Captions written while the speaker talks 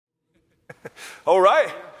All right.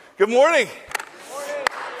 Good morning.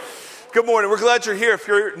 Good morning. We're glad you're here. If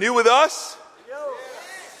you're new with us,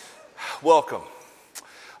 welcome.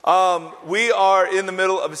 We are in the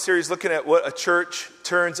middle of a series looking at what a church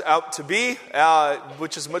turns out to be,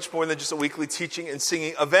 which is much more than just a weekly teaching and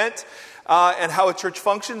singing event, and how a church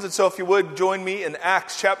functions. And so if you would join me in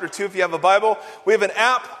Acts chapter 2, if you have a Bible. We have an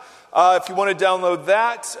app. If you want to download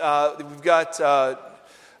that, we've got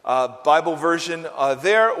Bible version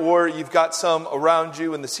there, or you've got some around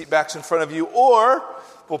you in the seat backs in front of you, or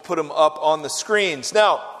we'll put them up on the screens.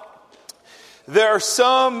 Now, there are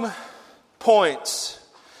some points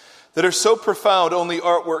that are so profound only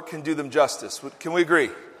artwork can do them justice. Can we agree?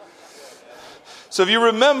 So if you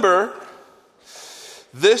remember,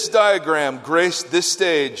 this diagram graced this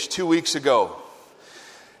stage 2 weeks ago.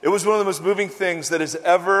 It was one of the most moving things that has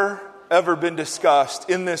ever been discussed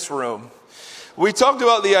in this room. We talked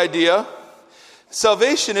about the idea,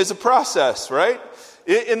 salvation is a process, right?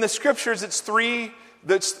 In the scriptures,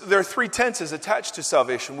 there are three tenses attached to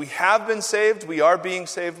salvation. We have been saved, we are being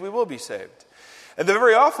saved, we will be saved. And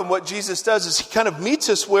very often what Jesus does is he kind of meets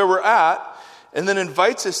us where we're at and then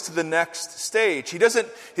invites us to the next stage. He doesn't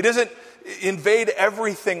invade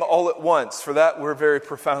everything all at once. For that, we're very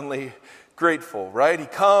profoundly grateful, right? He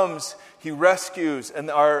comes, he rescues, and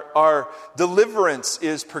our deliverance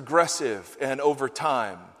is progressive and over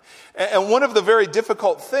time. And one of the very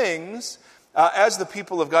difficult things as the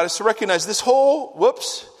people of God is to recognize this whole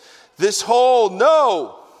process. This whole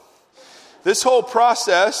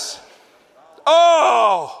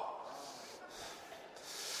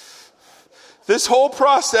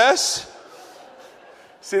process.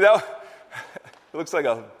 See that? It looks like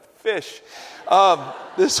a fish.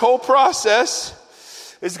 This whole process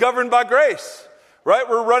is governed by grace, right?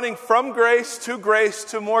 We're running from grace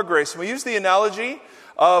to more grace. And we use the analogy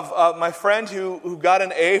of my friend who got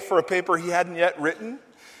an A for a paper he hadn't yet written.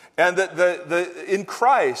 And that in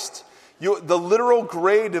Christ, the literal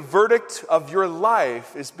grade, the verdict of your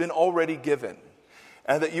life has been already given.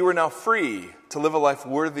 And that you are now free to live a life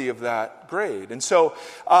worthy of that grade. And so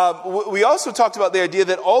we also talked about the idea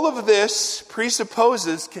that all of this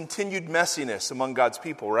presupposes continued messiness among God's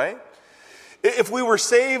people, right? If we were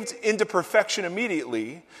saved into perfection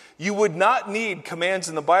immediately, you would not need commands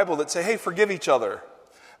in the Bible that say, hey, forgive each other,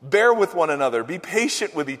 bear with one another, be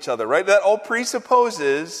patient with each other, right? That all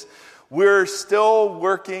presupposes we're still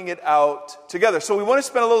working it out together. So we want to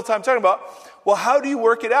spend a little time talking about, well, how do you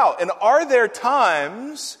work it out? And are there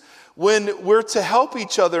times when we're to help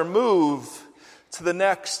each other move to the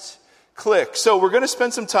next click? So we're going to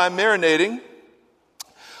spend some time marinating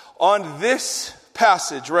on this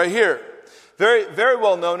passage right here. Very, very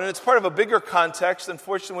well known, and it's part of a bigger context.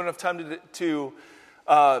 Unfortunately, we don't have time to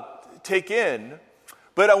take in.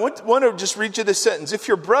 But I want to just read you this sentence. If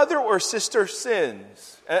your brother or sister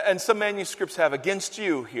sins, and some manuscripts have against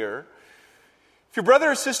you here, if your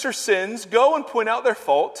brother or sister sins, go and point out their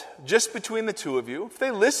fault just between the two of you. If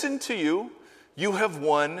they listen to you, you have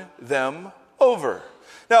won them over.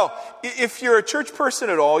 Now, if you're a church person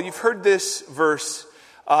at all, you've heard this verse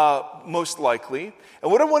most likely.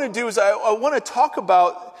 And what I want to do is I want to talk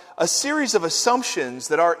about a series of assumptions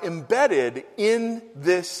that are embedded in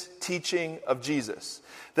this teaching of Jesus.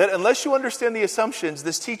 That unless you understand the assumptions,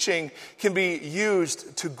 this teaching can be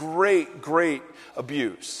used to great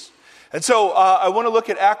abuse. And so I want to look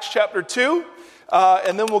at Acts chapter 2,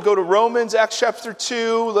 and then we'll go to Romans, Acts chapter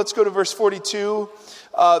 2. Let's go to verse 42.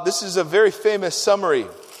 This is a very famous summary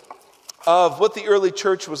of what the early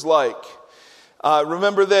church was like.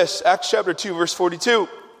 Remember this, Acts chapter 2, verse 42.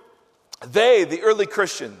 They, the early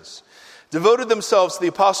Christians, devoted themselves to the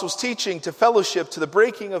apostles' teaching, to fellowship, to the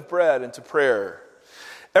breaking of bread, and to prayer.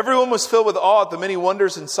 Everyone was filled with awe at the many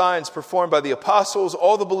wonders and signs performed by the apostles.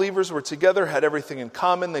 All the believers were together, had everything in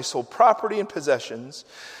common. They sold property and possessions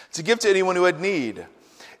to give to anyone who had need.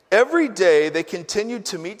 Every day they continued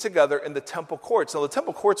to meet together in the temple courts. Now the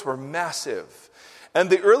temple courts were massive. And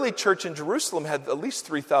the early church in Jerusalem had at least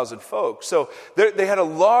 3,000 folks. So they had a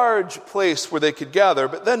large place where they could gather.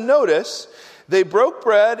 But then notice, they broke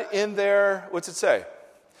bread in their, what's it say?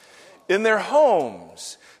 In their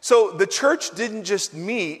homes. So the church didn't just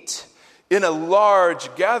meet in a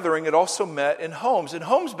large gathering, it also met in homes. In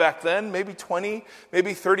homes back then, maybe 20,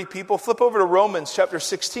 maybe 30 people. Flip over to Romans chapter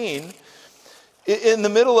 16. In the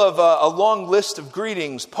middle of a long list of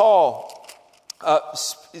greetings, Paul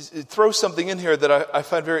throws something in here that I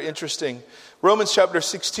find very interesting. Romans chapter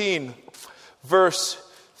 16, verse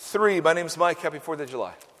 3. My name's Mike. Happy 4th of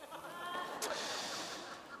July.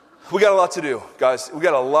 We got a lot to do, guys. We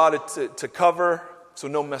got a lot to cover, so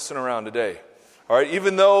no messing around today. All right,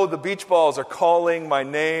 even though the beach balls are calling my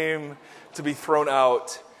name to be thrown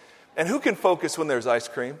out. And who can focus when there's ice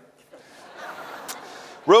cream?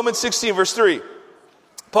 Romans 16, verse 3.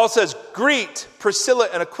 Paul says, greet Priscilla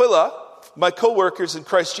and Aquila, my co-workers in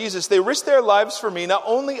Christ Jesus. They risked their lives for me. Not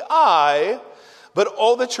only I, but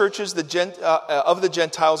all the churches of the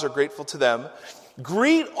Gentiles are grateful to them.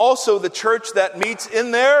 Greet also the church that meets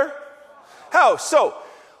in their house. So,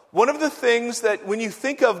 one of the things that when you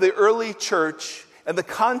think of the early church and the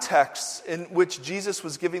context in which Jesus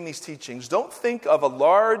was giving these teachings, don't think of a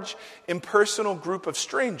large, impersonal group of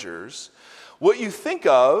strangers. What you think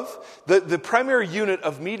of, the primary unit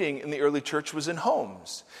of meeting in the early church was in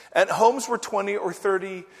homes. And homes were 20 or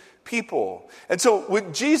 30 people. And so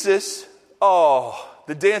with Jesus,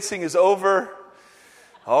 the dancing is over.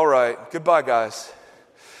 All right, goodbye, guys.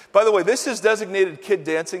 By the way, this is designated kid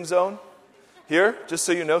dancing zone here, just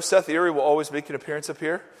so you know. Seth Erie will always make an appearance up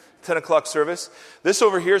here, 10 o'clock service. This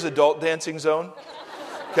over here is adult dancing zone,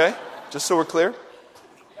 okay, just so we're clear.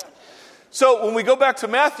 So when we go back to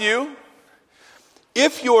Matthew,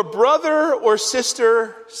 if your brother or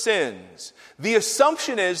sister sins, the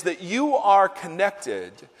assumption is that you are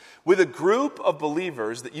connected with a group of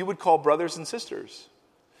believers that you would call brothers and sisters.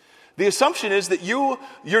 The assumption is that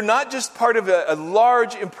you're not just part of a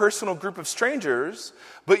large impersonal group of strangers,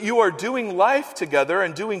 but you are doing life together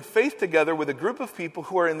and doing faith together with a group of people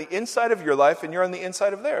who are in the inside of your life and you're on the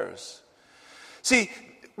inside of theirs. See,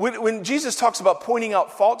 when Jesus talks about pointing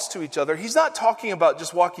out faults to each other, he's not talking about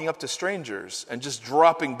just walking up to strangers and just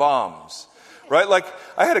dropping bombs, right? Like,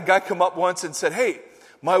 I had a guy come up once and said, hey,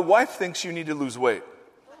 my wife thinks you need to lose weight.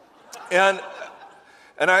 And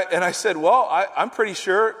I said, well, I'm pretty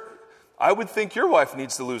sure I would think your wife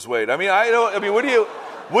needs to lose weight. What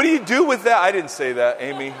do you do with that? I didn't say that,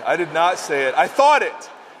 Amy. I did not say it. I thought it.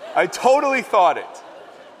 I totally thought it.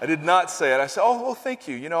 I did not say it. I said, well, thank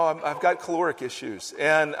you. I've got caloric issues.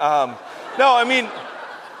 And,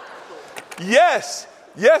 yes,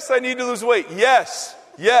 I need to lose weight. Yes.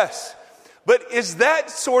 But is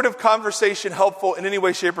that sort of conversation helpful in any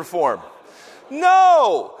way, shape, or form?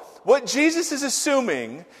 No. What Jesus is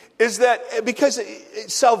assuming is that because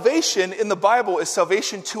salvation in the Bible is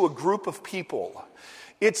salvation to a group of people.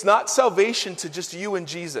 It's not salvation to just you and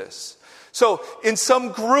Jesus. So in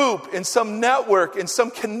some group, in some network, in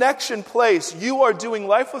some connection place, you are doing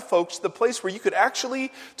life with folks, the place where you could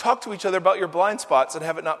actually talk to each other about your blind spots and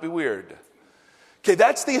have it not be weird. Okay,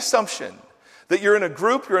 that's the assumption. That you're in a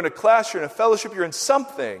group, you're in a class, you're in a fellowship, you're in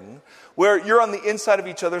something where you're on the inside of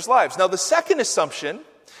each other's lives. Now the second assumption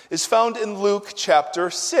is found in Luke chapter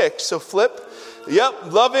 6. So flip.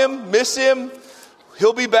 Yep, love him, miss him.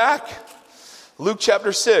 He'll be back. Luke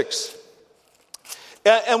chapter 6.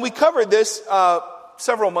 And we covered this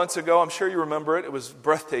several months ago. I'm sure you remember it. It was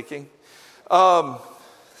breathtaking.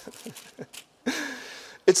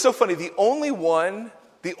 It's so funny. The only one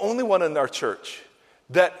in our church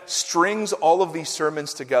that strings all of these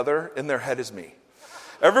sermons together in their head is me.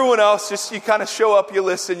 Everyone else, just you kind of show up, you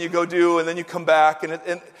listen, you go do, and then you come back.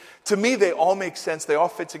 And to me, they all make sense. They all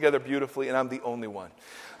fit together beautifully, and I'm the only one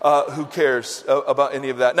who cares about any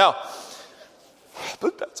of that. Now,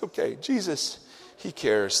 but that's okay. Jesus, he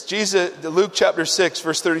cares. Luke chapter 6,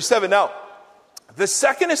 verse 37. Now, the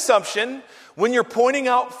second assumption when you're pointing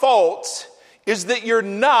out faults is that you're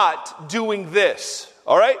not doing this.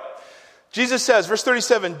 All right? Jesus says, verse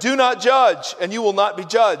 37, do not judge, and you will not be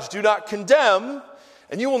judged. Do not condemn,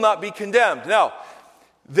 and you will not be condemned. Now,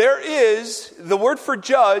 there is, the word for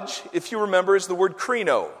judge, if you remember, is the word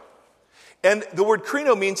krino. And the word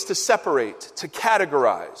krino means to separate, to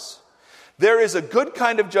categorize. There is a good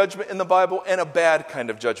kind of judgment in the Bible and a bad kind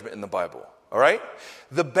of judgment in the Bible. All right?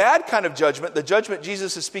 The bad kind of judgment, the judgment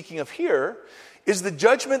Jesus is speaking of here, is the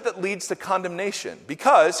judgment that leads to condemnation.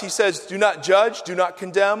 Because he says, do not judge, do not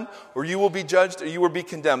condemn, or you will be judged or you will be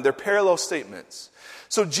condemned. They're parallel statements.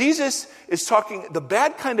 So Jesus is talking, the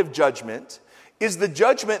bad kind of judgment is the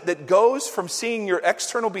judgment that goes from seeing your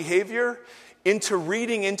external behavior into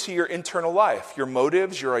reading into your internal life, your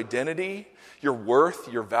motives, your identity, your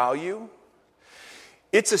worth, your value.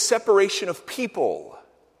 It's a separation of people,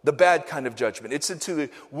 the bad kind of judgment. It's into the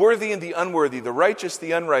worthy and the unworthy, the righteous,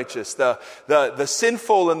 the unrighteous, the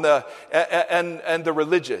sinful and the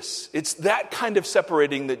religious. It's that kind of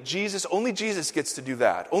separating that only Jesus gets to do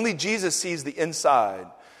that. Only Jesus sees the inside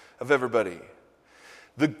of everybody.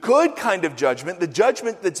 The good kind of judgment, the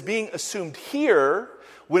judgment that's being assumed here,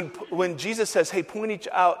 when Jesus says, hey, point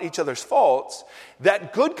out each other's faults,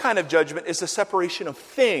 that good kind of judgment is a separation of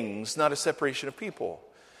things, not a separation of people.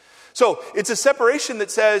 So it's a separation that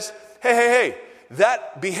says, hey,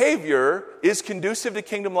 that behavior is conducive to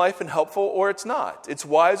kingdom life and helpful or it's not. It's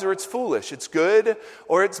wise or it's foolish. It's good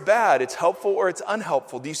or it's bad. It's helpful or it's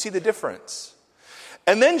unhelpful. Do you see the difference?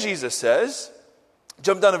 And then Jesus says,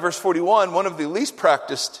 jump down to verse 41, one of the least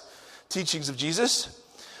practiced teachings of Jesus.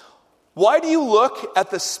 Why do you look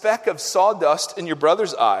at the speck of sawdust in your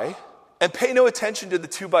brother's eye and pay no attention to the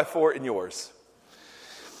 2x4 in yours?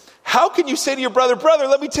 How can you say to your brother, brother,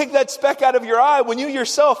 let me take that speck out of your eye when you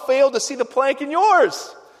yourself fail to see the plank in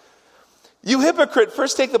yours? You hypocrite,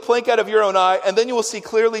 first take the plank out of your own eye, and then you will see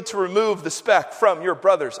clearly to remove the speck from your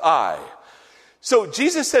brother's eye. So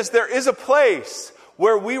Jesus says there is a place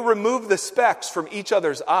where we remove the specks from each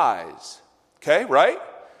other's eyes. Okay, right?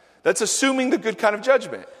 That's assuming the good kind of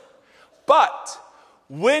judgment. But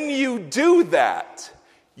when you do that,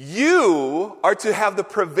 you are to have the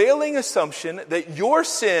prevailing assumption that your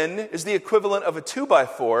sin is the equivalent of a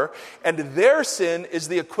 2x4 and their sin is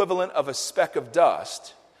the equivalent of a speck of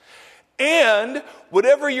dust. And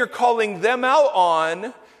whatever you're calling them out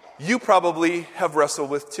on, you probably have wrestled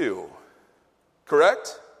with too.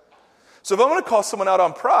 Correct? So if I'm going to call someone out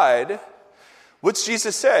on pride, what's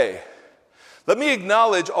Jesus say? Let me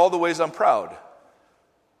acknowledge all the ways I'm proud.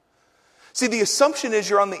 See, the assumption is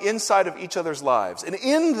you're on the inside of each other's lives. And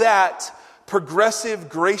in that progressive,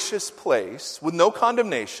 gracious place with no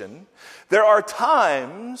condemnation, there are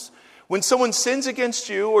times when someone sins against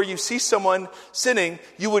you or you see someone sinning,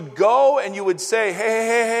 you would go and you would say,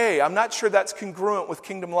 hey, I'm not sure that's congruent with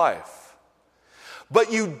kingdom life.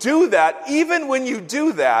 But you do that, even when you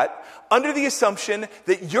do that, under the assumption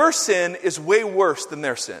that your sin is way worse than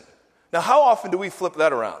their sin. Now, how often do we flip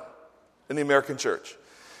that around in the American church?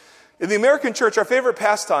 In the American church, our favorite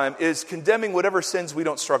pastime is condemning whatever sins we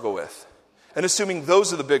don't struggle with and assuming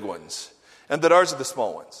those are the big ones and that ours are the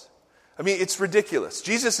small ones. I mean, it's ridiculous.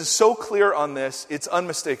 Jesus is so clear on this, it's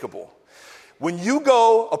unmistakable. When you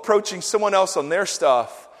go approaching someone else on their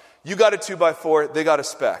stuff, you got a 2x4, they got a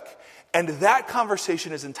speck. And that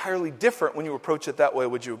conversation is entirely different when you approach it that way.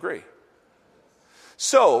 Would you agree?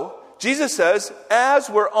 So, Jesus says, as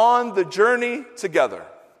we're on the journey together,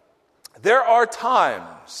 there are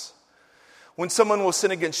times when someone will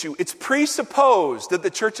sin against you. It's presupposed that the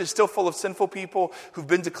church is still full of sinful people who've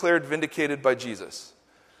been declared vindicated by Jesus.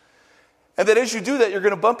 And that as you do that, you're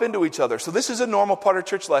going to bump into each other. So this is a normal part of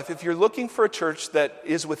church life. If you're looking for a church that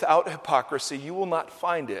is without hypocrisy, you will not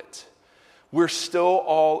find it. We're still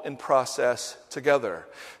all in process together.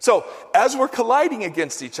 So as we're colliding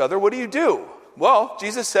against each other, what do? Well,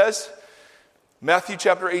 Jesus says, Matthew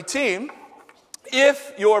chapter 18,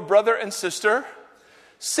 if your brother and sister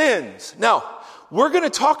sins. Now, we're going to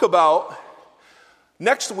talk about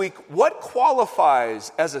next week what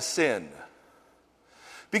qualifies as a sin.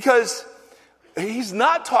 Because he's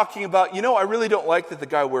not talking about, I really don't like that the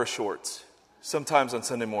guy wears shorts sometimes on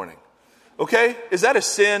Sunday morning. Okay? Is that a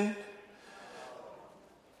sin?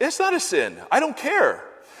 It's not a sin. I don't care.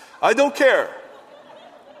 I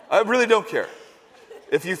really don't care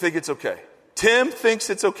if you think it's okay. Tim thinks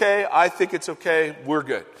it's okay. I think it's okay. We're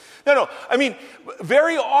good. No. I mean,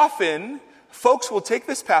 very often, folks will take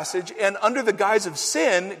this passage and under the guise of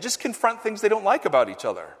sin, just confront things they don't like about each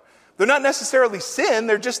other. They're not necessarily sin.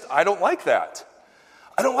 They're just, I don't like that.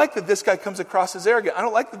 I don't like that this guy comes across as arrogant. I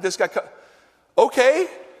don't like that this guy Okay.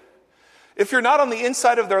 If you're not on the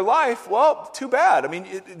inside of their life, well, too bad. I mean,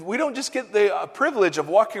 we don't just get the privilege of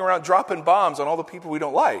walking around dropping bombs on all the people we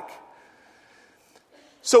don't like.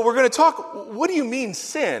 So we're going to talk, what do you mean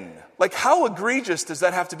sin? Like, how egregious does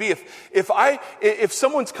that have to be? If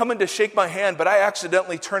someone's coming to shake my hand, but I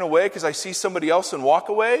accidentally turn away because I see somebody else and walk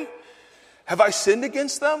away, have I sinned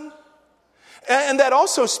against them? And that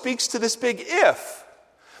also speaks to this big if.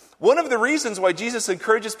 One of the reasons why Jesus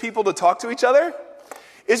encourages people to talk to each other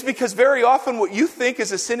is because very often what you think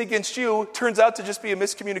is a sin against you turns out to just be a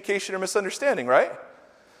miscommunication or misunderstanding, right?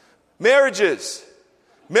 Marriages,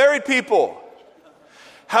 married people.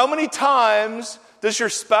 How many times does your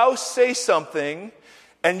spouse say something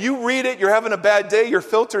and you read it, you're having a bad day, your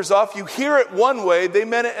filter's off, you hear it one way, they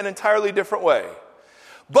meant it an entirely different way.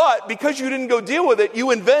 But because you didn't go deal with it,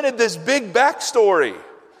 you invented this big backstory,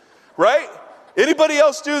 right? Anybody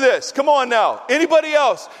else do this? Come on now. Anybody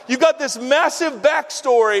else? You got this massive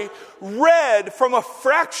backstory read from a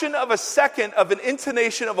fraction of a second of an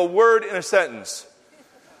intonation of a word in a sentence.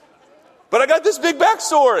 But I got this big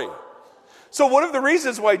backstory. So one of the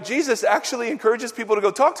reasons why Jesus actually encourages people to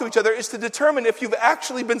go talk to each other is to determine if you've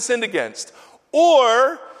actually been sinned against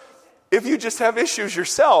or if you just have issues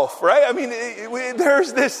yourself, right? I mean,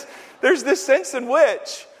 there's this sense in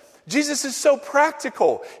which Jesus is so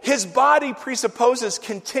practical. His body presupposes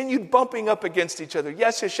continued bumping up against each other.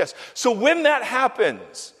 Yes, yes, yes. So when that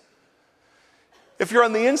happens, if you're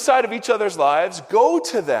on the inside of each other's lives, go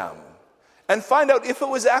to them and find out if it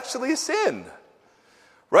was actually a sin.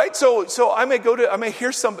 Right? So I may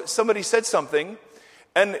hear somebody said something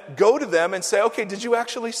and go to them and say, okay, did you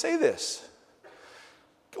actually say this?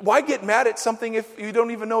 Why get mad at something if you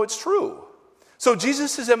don't even know it's true? So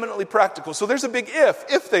Jesus is eminently practical. So there's a big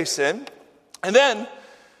if they sin. And then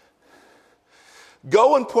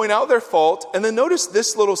go and point out their fault. And then notice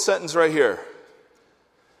this little sentence right here.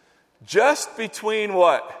 Just between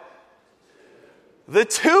what? The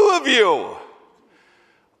two of you.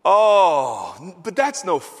 Oh, but that's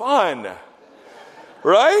no fun.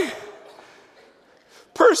 Right?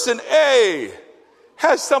 Person A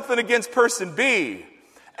has something against person B.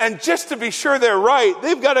 And just to be sure they're right,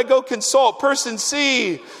 they've got to go consult person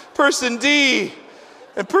C, person D,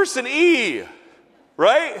 and person E,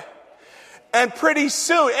 right? And pretty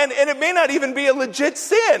soon, and it may not even be a legit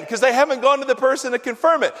sin because they haven't gone to the person to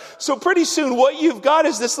confirm it. So pretty soon what you've got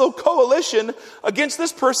is this little coalition against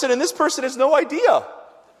this person, and this person has no idea.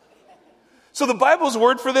 So the Bible's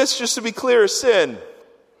word for this, just to be clear, is sin.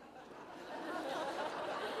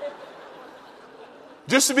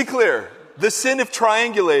 Just to be clear. The sin of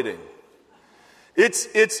triangulating.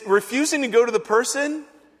 It's refusing to go to the person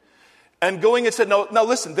and going and said, no, now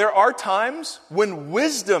listen, there are times when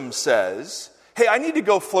wisdom says, hey, I need to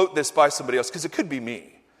go float this by somebody else because it could be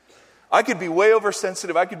me. I could be way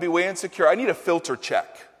oversensitive. I could be way insecure. I need a filter check.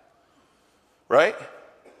 Right?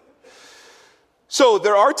 So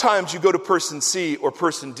there are times you go to person C or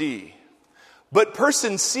person D. But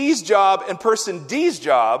person C's job and person D's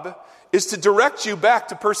job is to direct you back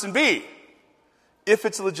to person B. If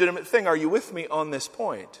it's a legitimate thing, are you with me on this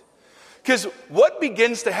point? Because what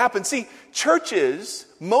begins to happen, see,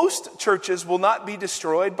 most churches will not be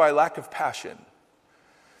destroyed by lack of passion.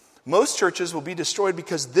 Most churches will be destroyed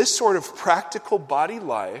because this sort of practical body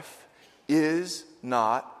life is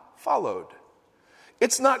not followed.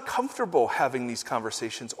 It's not comfortable having these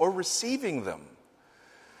conversations or receiving them.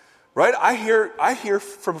 Right? I hear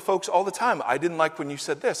from folks all the time, I didn't like when you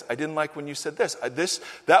said this. I didn't like when you said this.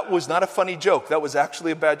 That was not a funny joke. That was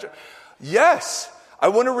actually a bad joke. Yes, I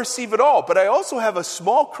want to receive it all. But I also have a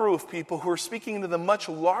small crew of people who are speaking into the much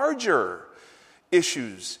larger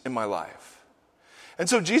issues in my life. And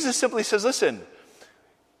so Jesus simply says, listen,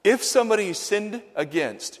 if somebody sinned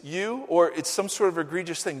against you or it's some sort of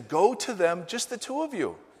egregious thing, go to them, just the two of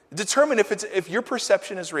you. Determine if your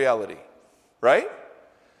perception is reality. Right?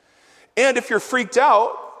 And if you're freaked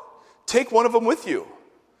out, take one of them with you.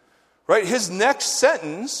 Right? His next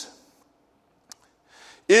sentence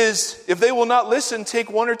is, if they will not listen,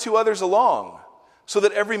 take one or two others along, so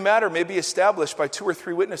that every matter may be established by 2 or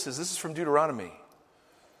 3 witnesses. This is from Deuteronomy.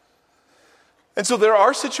 And so there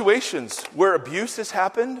are situations where abuse has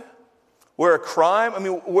happened, where a crime,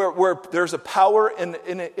 where there's a power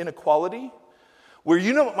inequality, where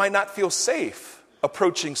you might not feel safe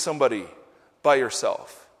approaching somebody by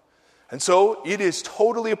yourself. And so it is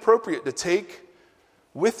totally appropriate to take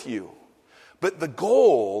with you. But the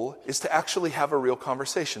goal is to actually have a real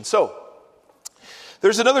conversation. So,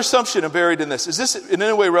 there's another assumption buried in this. Is this in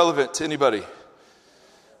any way relevant to anybody?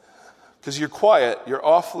 Because you're quiet. You're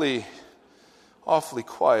awfully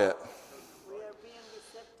quiet. We are being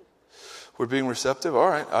receptive. We're being receptive? All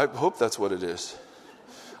right. I hope that's what it is.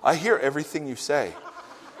 I hear everything you say.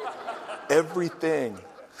 Everything.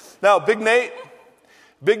 Now, Big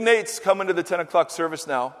Nate's coming to the 10 o'clock service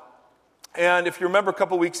now. And if you remember a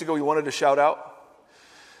couple weeks ago, he wanted to shout out.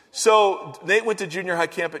 So Nate went to junior high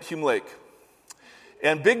camp at Hume Lake.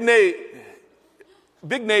 And Big Nate,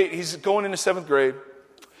 he's going into 7th grade.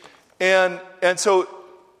 And so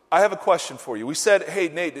I have a question for you. We said, hey,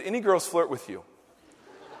 Nate, did any girls flirt with you?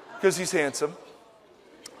 Because he's handsome.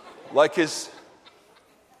 Like his...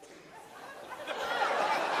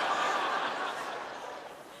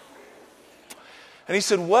 And he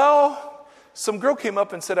said, well, some girl came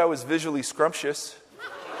up and said I was visually scrumptious.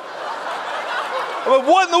 I'm like,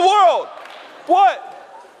 what in the world? What?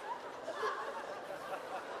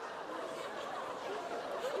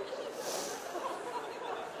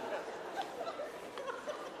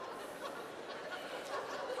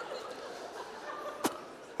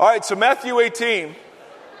 All right, so Matthew 18.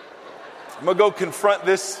 I'm going to go confront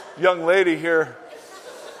this young lady here.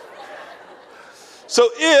 So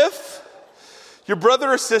if your brother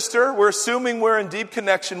or sister, we're assuming we're in deep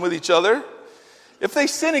connection with each other, if they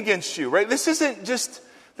sin against you, right? It's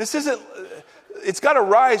got to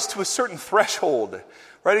rise to a certain threshold,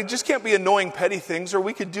 right? It just can't be annoying petty things, or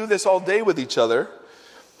we could do this all day with each other.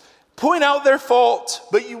 Point out their fault,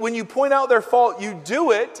 but when you point out their fault, you do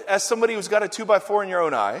it as somebody who's got a 2x4 in your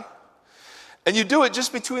own eye, and you do it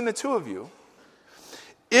just between the two of you.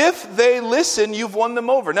 If they listen, you've won them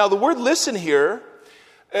over. Now, the word listen here,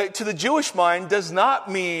 to the Jewish mind, does not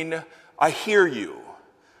mean I hear you.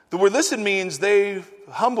 The word listen means they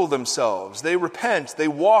humble themselves, they repent, they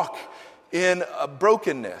walk in a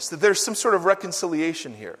brokenness, that there's some sort of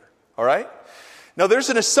reconciliation here, all right? Now, there's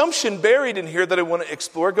an assumption buried in here that I want to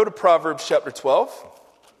explore. Go to Proverbs chapter 12.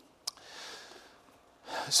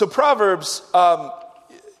 So Proverbs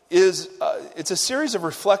it's a series of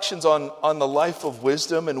reflections on the life of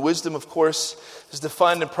wisdom. And wisdom, of course, is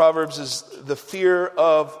defined in Proverbs as the fear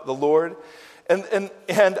of the Lord. And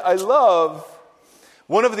I love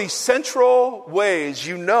one of the central ways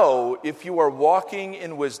you know if you are walking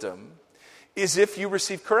in wisdom is if you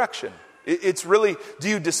receive correction. It's really, do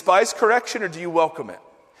you despise correction or do you welcome it?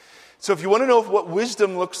 So if you want to know what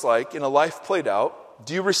wisdom looks like in a life played out,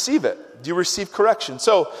 do you receive it? Do you receive correction?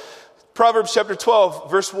 So Proverbs chapter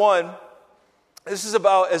 12, verse 1, this is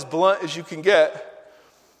about as blunt as you can get.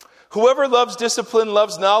 Whoever loves discipline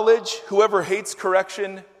loves knowledge. Whoever hates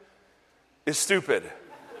correction is stupid.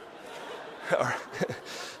 All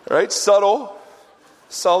right, subtle.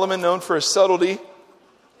 Solomon known for his subtlety.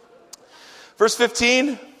 Verse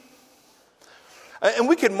 15, and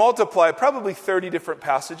we could multiply probably 30 different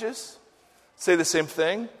passages, say the same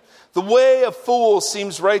thing. The way of fools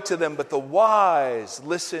seems right to them, but the wise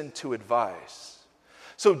listen to advice.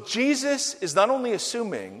 So Jesus is not only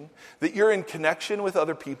assuming that you're in connection with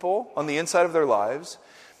other people on the inside of their lives,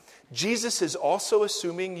 Jesus is also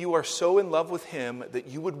assuming you are so in love with him that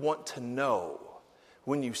you would want to know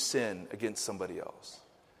when you sin against somebody else.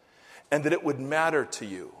 And that it would matter to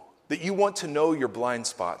you. That you want to know your blind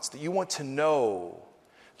spots. That you want to know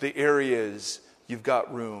the areas you've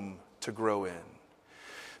got room to grow in.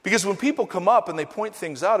 Because when people come up and they point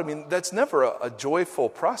things out, I mean, that's never a joyful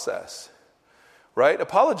process. Right?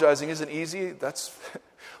 Apologizing isn't easy. That's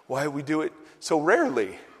why we do it so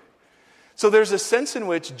rarely. So there's a sense in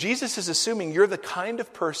which Jesus is assuming you're the kind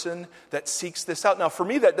of person that seeks this out. Now, for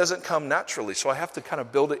me, that doesn't come naturally, so I have to kind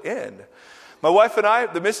of build it in. My wife and I,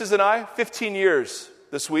 the missus and I, 15 years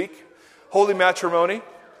this week, holy matrimony.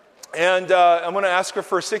 And I'm going to ask her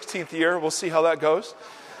for a 16th year. We'll see how that goes.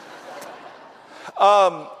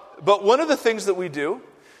 But one of the things that we do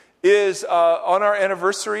is on our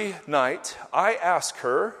anniversary night, I ask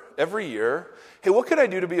her every year, hey, what can I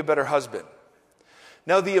do to be a better husband?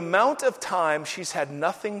 Now, the amount of time she's had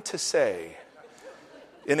nothing to say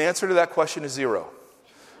in answer to that question is 0.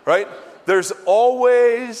 Right? There's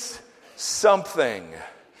always something.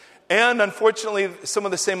 And unfortunately, some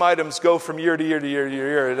of the same items go from year to year to year to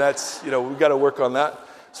year. And that's, we've got to work on that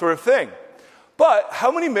sort of thing. But how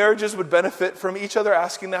many marriages would benefit from each other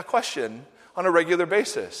asking that question on a regular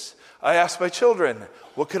basis? I ask my children,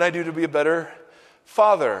 what can I do to be a better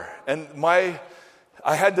father? And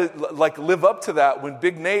I had to live up to that when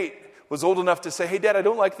Big Nate was old enough to say, hey, Dad, I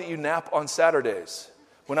don't like that you nap on Saturdays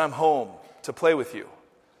when I'm home to play with you.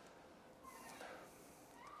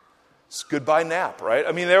 It's goodbye nap, right?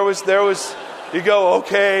 I mean, there was, you go,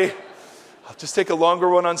 okay, I'll just take a longer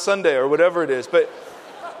one on Sunday or whatever it is. But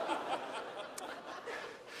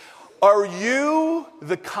are you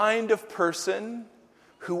the kind of person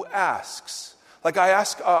who asks? Like I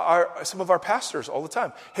ask some of our pastors all the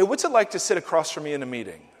time, hey, what's it like to sit across from me in a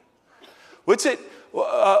meeting? What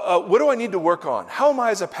do I need to work on? How am I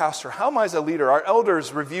as a pastor? How am I as a leader? Our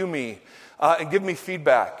elders review me and give me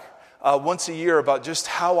feedback once a year about just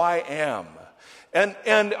how I am.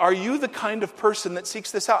 And are you the kind of person that seeks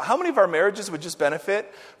this out? How many of our marriages would just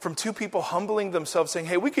benefit from two people humbling themselves, saying,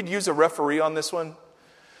 hey, we could use a referee on this one?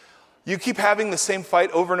 You keep having the same fight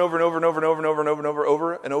over and over and over and over and over and over and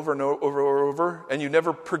over and over and over and over, and you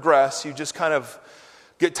never progress. You just kind of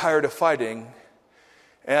get tired of fighting,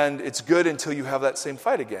 and it's good until you have that same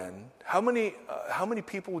fight again. How many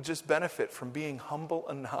people would just benefit from being humble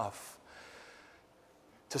enough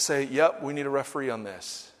to say, yep, we need a referee on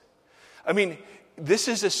this? I mean, this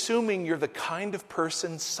is assuming you're the kind of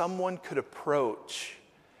person someone could approach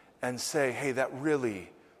and say, hey, that really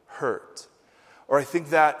hurt. Or I think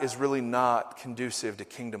that is really not conducive to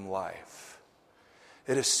kingdom life.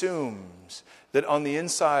 It assumes that on the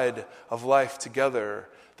inside of life together,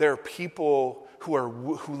 there are people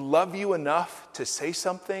who love you enough to say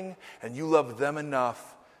something, and you love them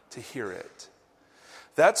enough to hear it.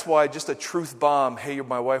 That's why just a truth bomb, hey,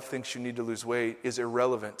 my wife thinks you need to lose weight, is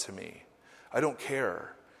irrelevant to me. I don't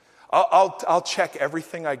care. I'll check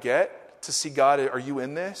everything I get to see, God, are you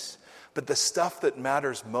in this? But the stuff that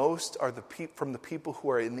matters most are from the people who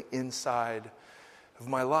are in the inside of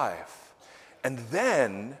my life. And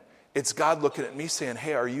then it's God looking at me saying,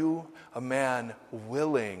 hey, are you a man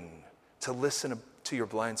willing to listen to your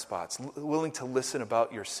blind spots, willing to listen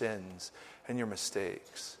about your sins and your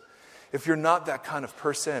mistakes? If you're not that kind of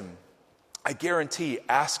person, I guarantee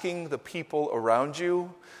asking the people around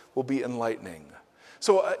you will be enlightening.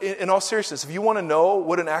 So in all seriousness, if you want to know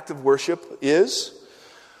what an act of worship is,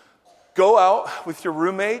 go out with your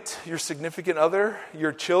roommate, your significant other,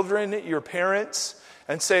 your children, your parents,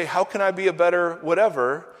 and say, how can I be a better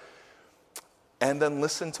whatever? And then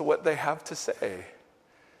listen to what they have to say.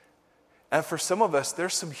 And for some of us,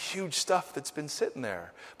 there's some huge stuff that's been sitting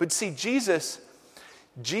there. But see, Jesus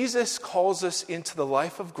calls us into the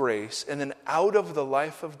life of grace and then out of the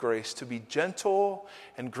life of grace to be gentle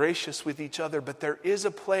and gracious with each other. But there is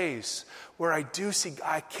a place where I do see,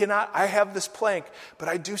 I have this plank, but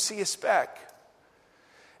I do see a speck.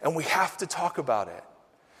 And we have to talk about it.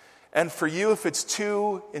 And for you, if it's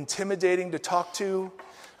too intimidating to talk to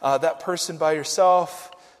that person by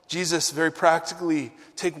yourself, Jesus very practically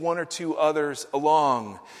take one or two others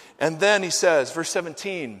along. And then he says, verse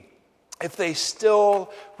 17, if they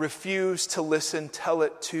still refuse to listen, tell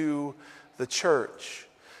it to the church.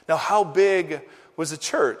 Now, how big was a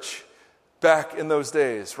church back in those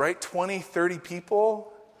days, right? 20, 30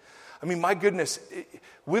 people? I mean, my goodness,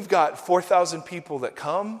 we've got 4,000 people that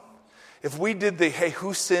come. If we did the, hey,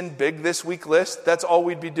 who sinned big this week list, that's all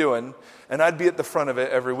we'd be doing. And I'd be at the front of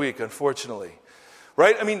it every week, unfortunately.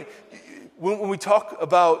 Right? I mean, when we talk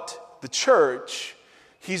about the church,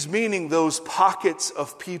 he's meaning those pockets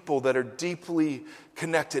of people that are deeply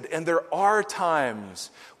connected. And there are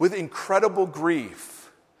times with incredible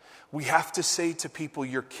grief, we have to say to people,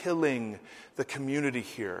 you're killing the community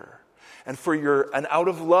here. And out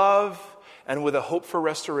of love and with a hope for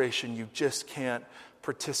restoration, you just can't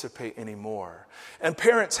participate anymore. And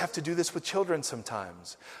parents have to do this with children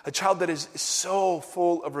sometimes. A child that is so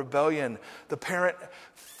full of rebellion, the parent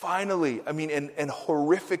finally, and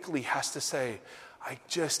horrifically has to say, I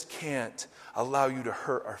just can't allow you to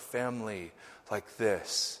hurt our family like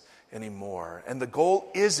this anymore. And the goal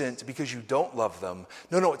isn't because you don't love them.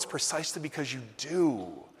 No, it's precisely because you do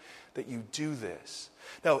that you do this.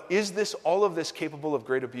 Now, is all of this capable of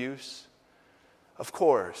great abuse? Of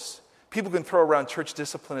course. People can throw around church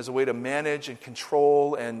discipline as a way to manage and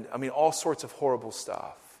control and, all sorts of horrible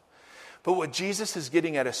stuff. But what Jesus is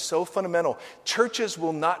getting at is so fundamental. Churches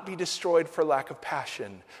will not be destroyed for lack of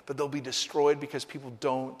passion, but they'll be destroyed because people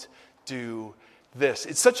don't do this.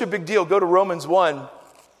 It's such a big deal. Go to Romans 1.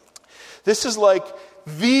 This is like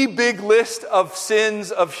the big list of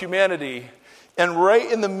sins of humanity. And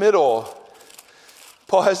right in the middle,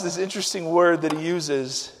 Paul has this interesting word that he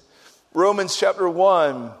uses. Romans chapter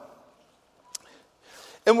 1.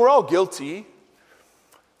 And we're all guilty.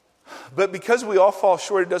 But because we all fall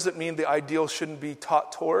short, it doesn't mean the ideal shouldn't be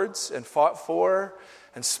taught towards and fought for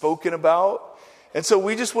and spoken about. And so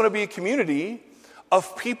we just want to be a community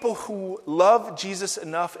of people who love Jesus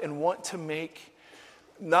enough and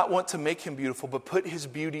not want to make him beautiful, but put his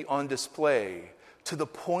beauty on display to the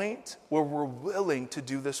point where we're willing to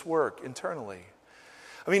do this work internally.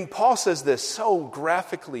 Paul says this so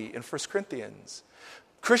graphically in 1 Corinthians.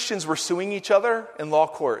 Christians were suing each other in law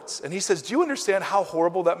courts. And he says, do you understand how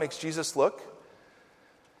horrible that makes Jesus look?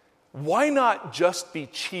 Why not just be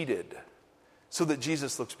cheated so that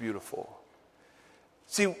Jesus looks beautiful?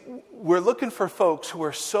 See, we're looking for folks who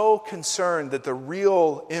are so concerned that the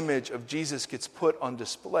real image of Jesus gets put on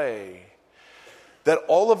display that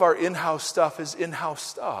all of our in-house stuff is in-house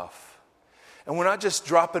stuff. And we're not just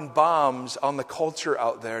dropping bombs on the culture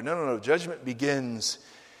out there. No. Judgment begins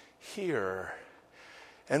here.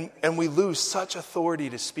 And we lose such authority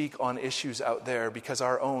to speak on issues out there because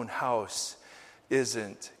our own house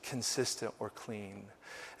isn't consistent or clean.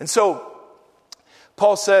 And so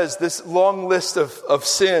Paul says this long list of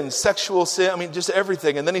sins, sexual sin, just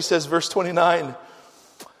everything. And then he says, verse 29,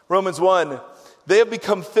 Romans 1, they have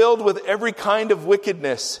become filled with every kind of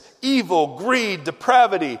wickedness, evil, greed,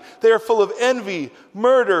 depravity. They are full of envy,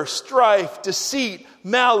 murder, strife, deceit,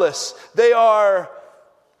 malice. They are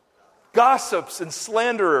gossips and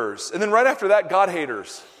slanderers. And then right after that, God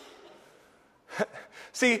haters.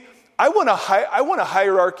 See, I want a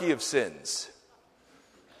hierarchy of sins.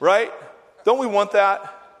 Right? Don't we want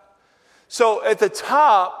that? So at the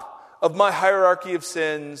top of my hierarchy of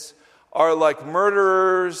sins are like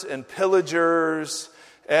murderers and pillagers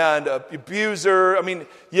and abuser.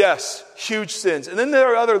 Yes, huge sins. And then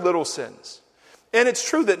there are other little sins. And it's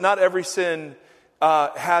true that not every sin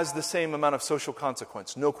has the same amount of social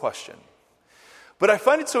consequence, no question. But I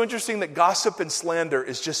find it so interesting that gossip and slander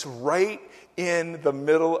is just right in the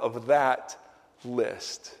middle of that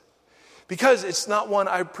list. Because it's not one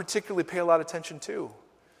I particularly pay a lot of attention to,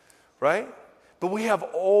 right? But we have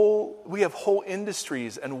whole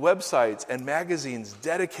industries and websites and magazines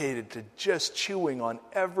dedicated to just chewing on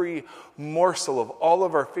every morsel of all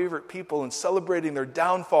of our favorite people and celebrating their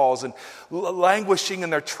downfalls and languishing in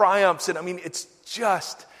their triumphs. And I mean, it's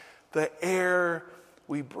just the air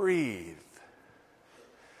we breathe.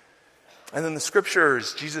 And then the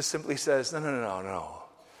scriptures, Jesus simply says, no.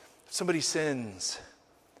 If somebody sins,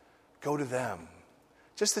 go to them.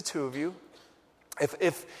 Just the two of you.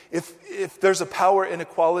 If there's a power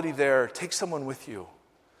inequality there, take someone with you.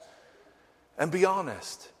 And be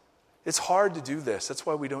honest. It's hard to do this. That's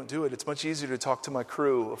why we don't do it. It's much easier to talk to my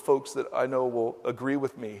crew of folks that I know will agree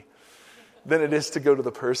with me than it is to go to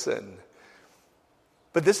the person.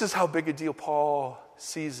 But this is how big a deal Paul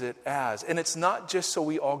sees it as. And it's not just so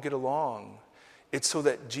we all get along. It's so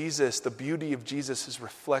that Jesus, the beauty of Jesus, is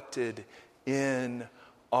reflected in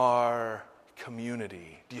our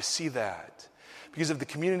community. Do you see that? Because if the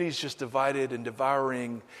community is just divided and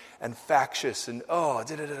devouring and factious and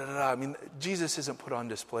I mean, Jesus isn't put on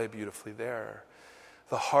display beautifully there.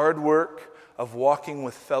 The hard work of walking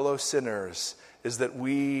with fellow sinners is that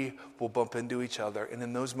we will bump into each other. And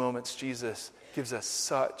in those moments, Jesus gives us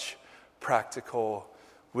such practical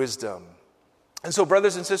wisdom. And so,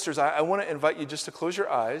 brothers and sisters, I want to invite you just to close your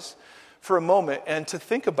eyes for a moment and to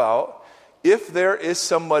think about if there is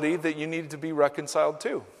somebody that you need to be reconciled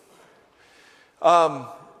to.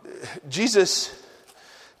 Jesus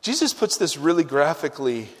puts this really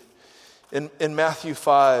graphically in Matthew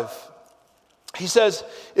 5. He says,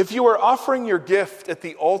 if you are offering your gift at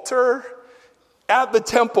the altar at the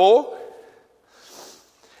temple,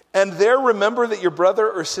 and there remember that your brother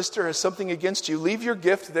or sister has something against you, leave your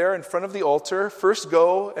gift there in front of the altar. First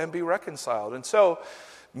go and be reconciled. And so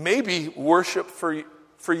maybe worship for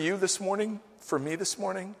you this morning, for me this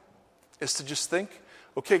morning, is to just think,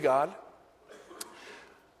 okay, God,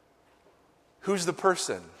 who's the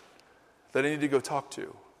person that I need to go talk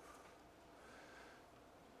to?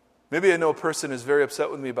 Maybe I know a person is very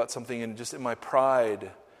upset with me about something, and just in my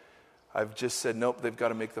pride, I've just said, nope, they've got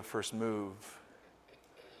to make the first move.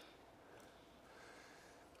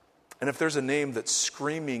 And if there's a name that's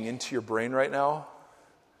screaming into your brain right now,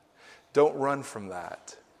 don't run from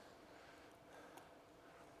that.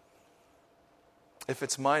 If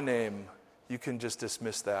it's my name, you can just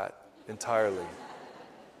dismiss that entirely.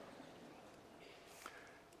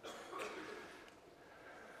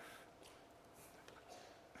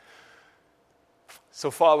 So,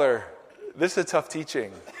 Father, this is a tough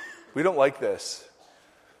teaching. We don't like this.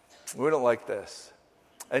 We don't like this.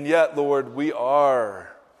 And yet, Lord, we are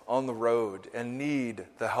on the road and need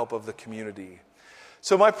the help of the community.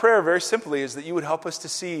 So my prayer, very simply, is that you would help us to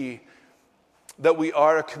see that we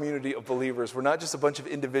are a community of believers. We're not just a bunch of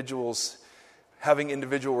individuals having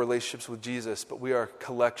individual relationships with Jesus, but we are a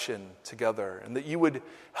collection together. And that you would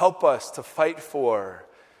help us to fight for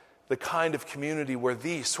the kind of community where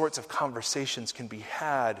these sorts of conversations can be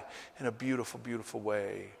had in a beautiful, beautiful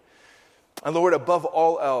way. And Lord, above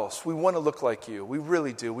all else, we want to look like you. We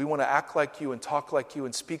really do. We want to act like you and talk like you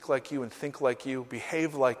and speak like you and think like you,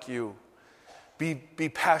 behave like you. Be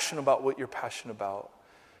passionate about what you're passionate about.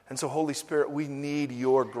 And so, Holy Spirit, we need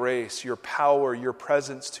your grace, your power, your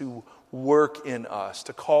presence to work in us,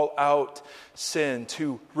 to call out sin,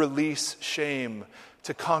 to release shame,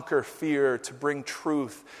 to conquer fear, to bring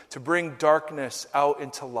truth, to bring darkness out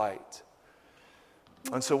into light.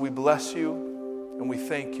 And so we bless you. And we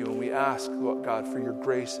thank you and we ask, Lord God, for your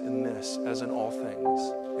grace in this as in all things.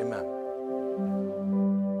 Amen.